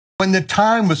when the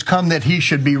time was come that he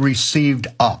should be received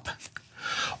up.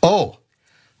 Oh,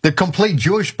 the complete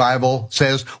Jewish Bible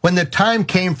says, when the time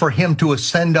came for him to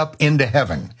ascend up into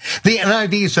heaven. The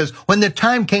NIV says, when the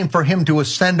time came for him to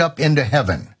ascend up into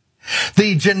heaven.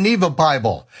 The Geneva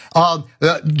Bible,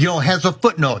 has a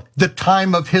footnote, the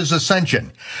time of his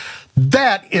ascension.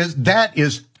 That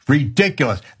is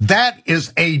ridiculous. That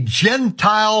is a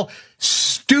Gentile,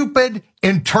 stupid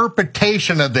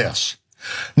interpretation of this.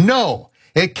 No,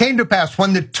 it came to pass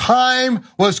when the time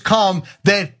was come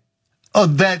that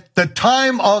the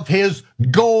time of his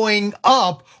going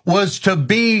up was to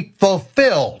be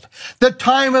fulfilled. The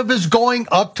time of his going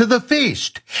up to the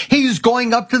feast. He's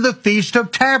going up to the Feast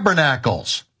of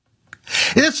Tabernacles.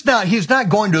 He's not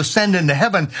going to ascend into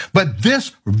heaven, but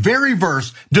this very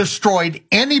verse destroyed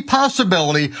any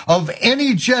possibility of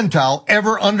any Gentile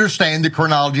ever understanding the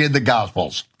chronology of the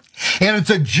Gospels. And it's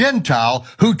a Gentile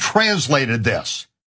who translated this.